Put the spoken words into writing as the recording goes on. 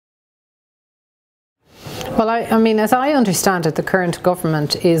Well, I mean, as I understand it, the current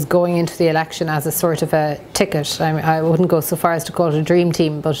government is going into the election as a sort of a ticket. I wouldn't go so far as to call it a dream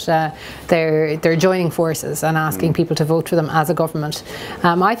team, but they're joining forces and asking people to vote for them as a government.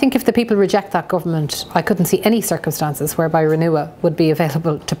 I think if the people reject that government, I couldn't see any circumstances whereby Renua would be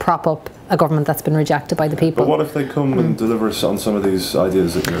available to prop up a government that's been rejected by the people. But what if they come and deliver on some of these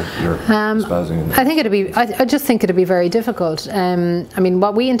ideas that you're espousing? I just think it'd be very difficult. I mean,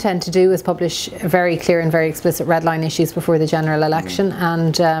 what we intend to do is publish very clear and very explicit red line issues before the general election,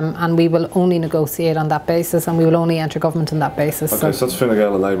 and we will only negotiate on that basis, and we will only enter government on that basis. Okay, so that's Fine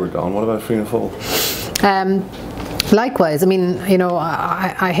Gael and Labour gone. What about Fianna Fáil? Likewise, I mean, you know,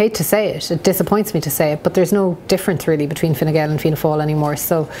 I hate to say it, it disappoints me to say it, but there's no difference really between Fine Gael and Fianna Fáil anymore.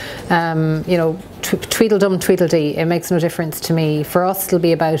 So, you know, Tweedledum, Tweedledee, it makes no difference to me. For us, it'll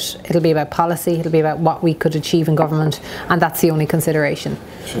be about policy, it'll be about what we could achieve in government, and that's the only consideration.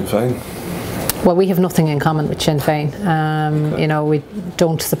 Sinn Féin? Well, we have nothing in common with Sinn Féin. You know, we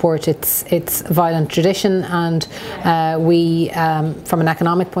don't support its violent tradition, and from an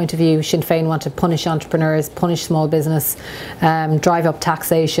economic point of view, Sinn Féin want to punish entrepreneurs, punish small business, drive up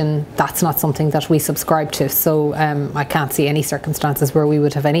taxation. That's not something that we subscribe to. So I can't see any circumstances where we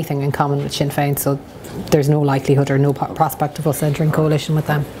would have anything in common with Sinn Féin. So there's no likelihood or no prospect of us entering coalition with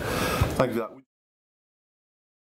them. Thank you for that.